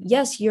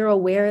 Yes, you're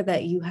aware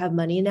that you have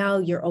money now.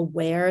 You're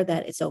aware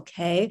that it's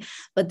okay,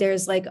 but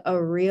there's like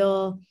a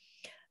real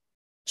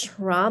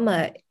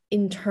trauma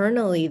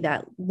internally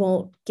that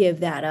won't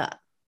give that up.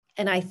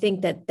 And I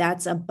think that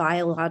that's a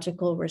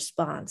biological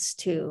response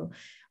to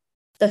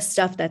the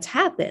stuff that's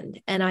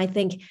happened. And I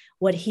think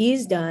what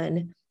he's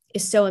done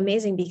is so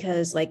amazing,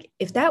 because like,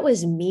 if that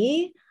was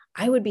me,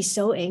 I would be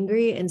so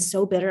angry and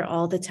so bitter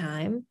all the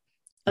time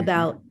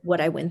about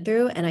what I went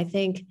through. And I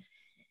think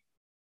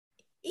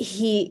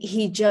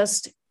he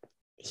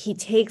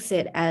takes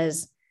it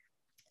as,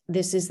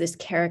 this is this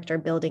character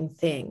building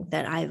thing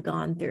that I've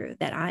gone through,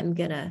 that I'm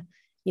gonna,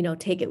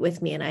 take it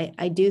with me. And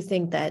I do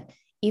think that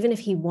even if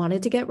he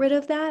wanted to get rid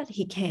of that,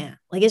 he can't.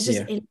 Like, it's just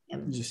in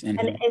him.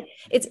 And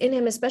it's in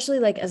him, especially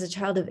like as a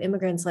child of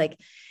immigrants, like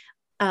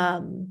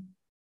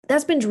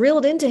that's been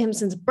drilled into him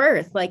since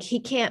birth. Like, he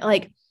can't,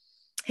 like,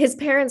 his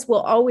parents will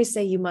always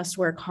say, you must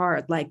work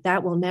hard. Like,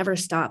 that will never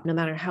stop, no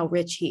matter how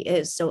rich he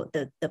is. So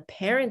the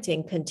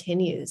parenting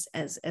continues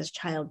as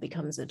child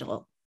becomes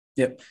adult.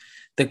 Yep.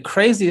 The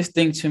craziest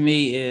thing to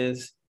me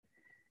is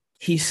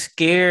he's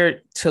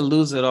scared to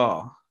lose it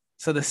all.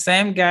 So the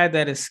same guy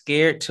that is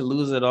scared to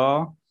lose it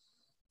all,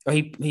 or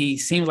he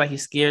seems like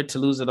he's scared to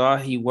lose it all,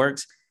 he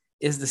works,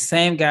 is the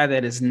same guy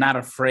that is not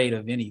afraid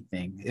of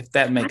anything, if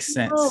that makes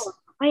sense.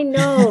 I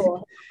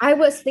know. I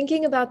was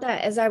thinking about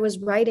that as I was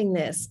writing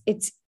this.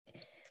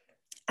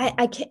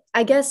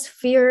 I guess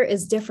fear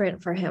is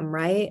different for him,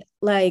 right?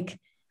 Like,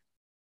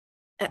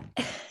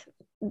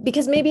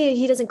 because maybe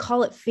he doesn't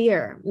call it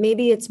fear.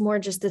 Maybe it's more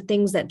just the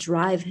things that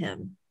drive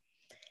him.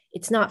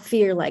 It's not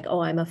fear like,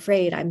 oh, I'm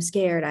afraid, I'm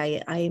scared,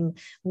 I'm,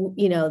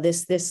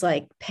 this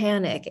like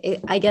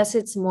panic. I guess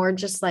it's more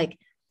just like,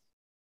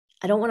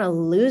 I don't want to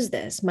lose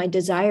this. My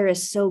desire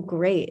is so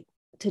great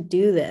to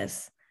do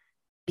this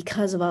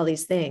because of all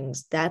these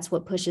things. That's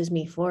what pushes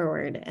me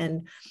forward.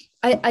 And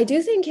I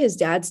do think his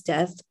dad's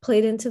death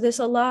played into this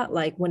a lot.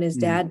 Like, when his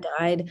dad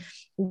died,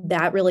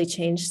 that really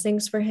changed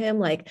things for him.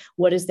 Like,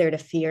 what is there to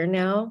fear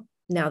now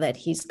that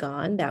he's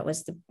gone? That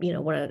was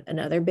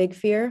another big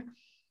fear.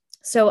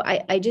 So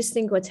I just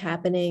think what's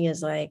happening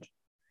is like,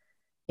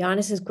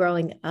 Giannis is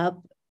growing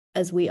up,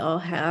 as we all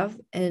have.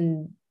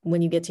 And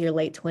when you get to your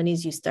late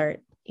 20s, you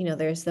start,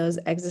 there's those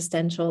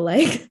existential,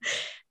 like,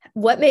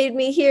 what made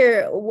me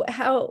here?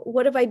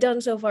 What have I done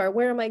so far?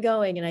 Where am I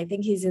going? And I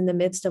think he's in the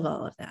midst of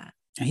all of that.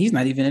 And he's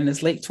not even in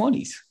his late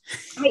 20s.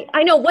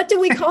 I know. What do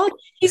we call it?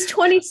 He's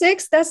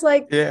 26. That's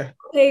like,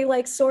 okay,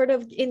 like sort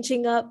of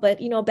inching up, but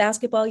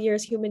basketball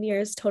years, human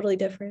years, totally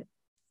different.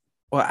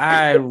 Well,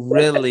 I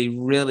really,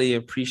 really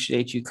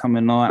appreciate you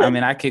coming on. I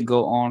mean, I could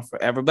go on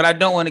forever, but I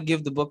don't want to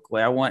give the book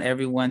away. I want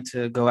everyone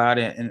to go out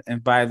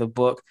and buy the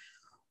book.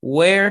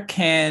 Where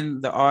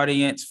can the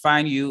audience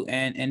find you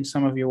and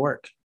some of your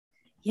work?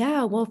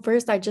 Yeah, well,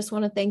 first, I just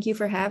want to thank you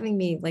for having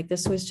me. Like,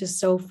 this was just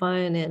so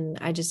fun. And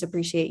I just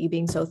appreciate you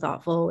being so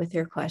thoughtful with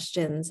your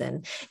questions.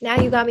 And now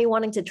you got me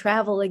wanting to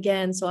travel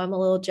again. So I'm a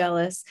little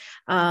jealous.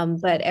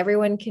 But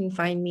everyone can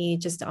find me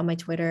just on my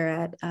Twitter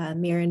at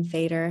Miran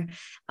Fader.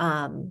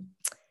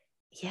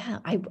 Yeah,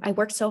 I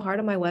worked so hard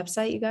on my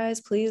website, you guys.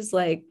 Please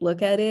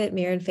look at it,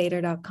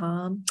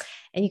 miranfader.com.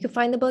 And you can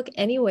find the book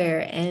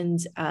anywhere. And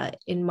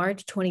in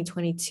March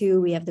 2022,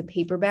 we have the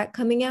paperback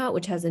coming out,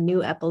 which has a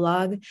new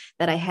epilogue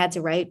that I had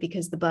to write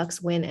because the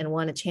Bucks won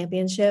a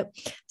championship.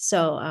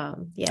 So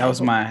yeah.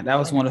 That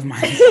was one of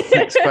my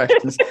next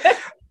questions.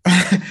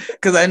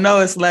 Because I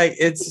know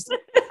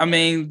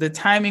the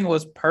timing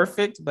was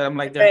perfect, but I'm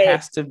like, there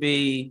has to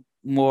be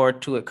more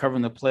to it,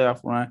 covering the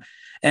playoff run.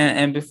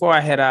 And before I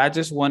head out, I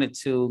just wanted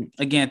to,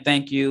 again,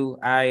 thank you.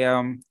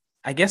 I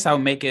guess I'll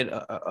make it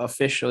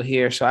official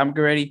here. So I'm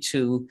ready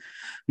to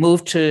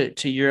move to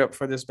Europe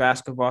for this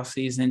basketball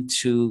season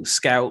to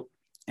scout.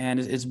 And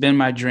it's been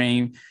my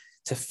dream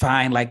to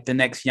find like the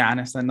next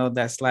Giannis. I know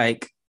that's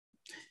like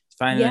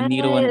finding a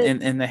needle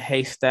in the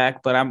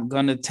haystack, but I'm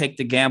going to take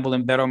the gamble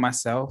and bet on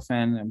myself.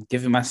 And I'm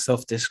giving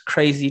myself this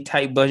crazy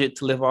tight budget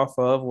to live off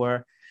of,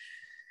 where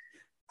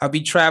I'll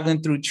be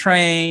traveling through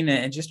train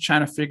and just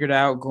trying to figure it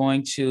out,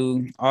 going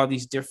to all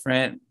these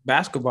different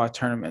basketball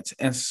tournaments.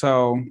 And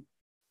so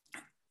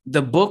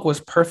the book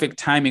was perfect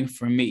timing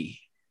for me,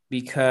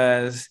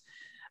 because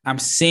I'm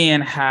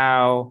seeing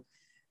how,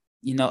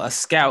 you know, a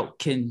scout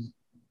can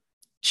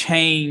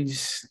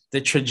change the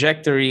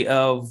trajectory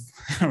of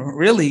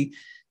really,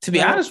 to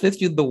be honest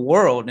with you, the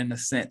world in a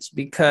sense,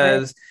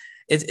 because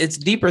it's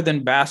deeper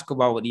than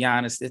basketball with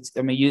Giannis.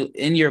 You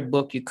in your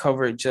book, you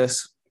cover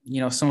just, you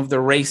know, some of the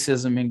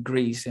racism in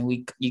Greece, and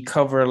you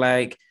cover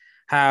like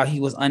how he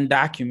was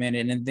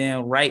undocumented. And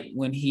then right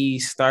when he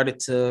started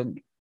to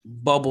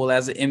bubble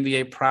as an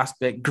NBA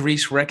prospect,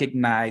 Greece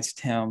recognized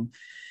him.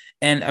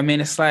 And I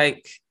mean, it's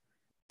like,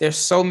 there's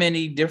so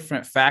many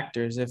different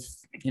factors. If,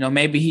 you know,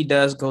 maybe he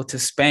does go to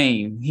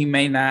Spain, he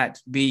may not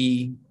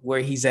be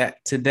where he's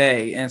at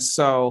today. And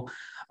so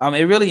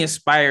it really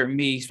inspired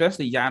me,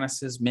 especially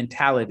Giannis's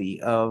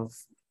mentality of,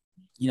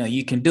 you know,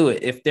 you can do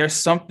it. If there's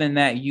something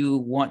that you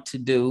want to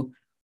do,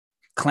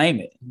 claim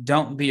it.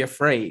 Don't be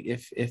afraid.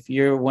 If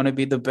you want to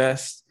be the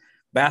best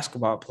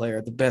basketball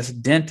player, the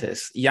best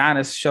dentist,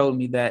 Giannis showed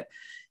me that,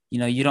 you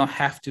know, you don't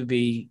have to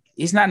be,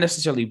 he's not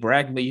necessarily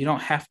bragging, but you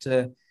don't have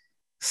to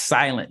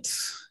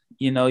silence,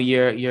 you know,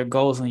 your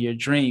goals and your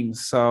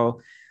dreams.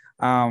 So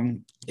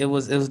it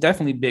was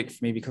definitely big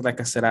for me, because like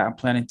I said, I'm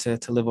planning to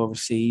live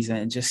overseas,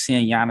 and just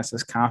seeing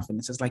Giannis's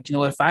confidence, it's like, you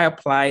know, if I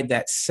applied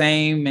that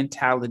same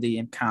mentality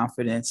and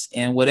confidence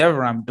in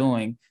whatever I'm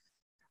doing,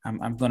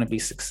 I'm going to be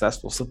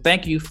successful. So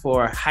thank you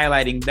for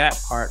highlighting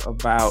that part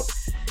about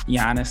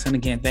Giannis. And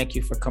again, thank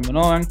you for coming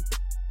on.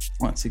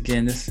 Once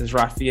again, this is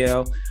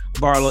Rafael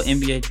Barlow,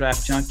 NBA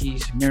Draft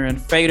Junkies, Miriam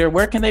Fader.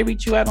 Where can they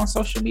reach you at on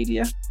social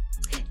media?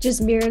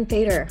 Just Miriam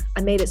Fader.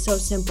 I made it so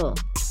simple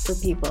for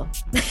people.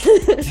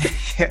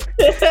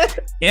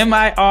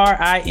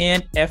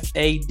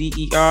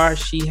 MIRINFADER.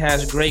 She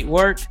has great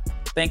work.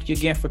 Thank you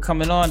again for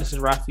coming on. This is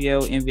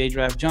Rafael, NBA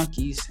Draft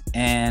Junkies,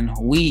 and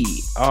we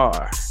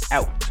are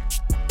out.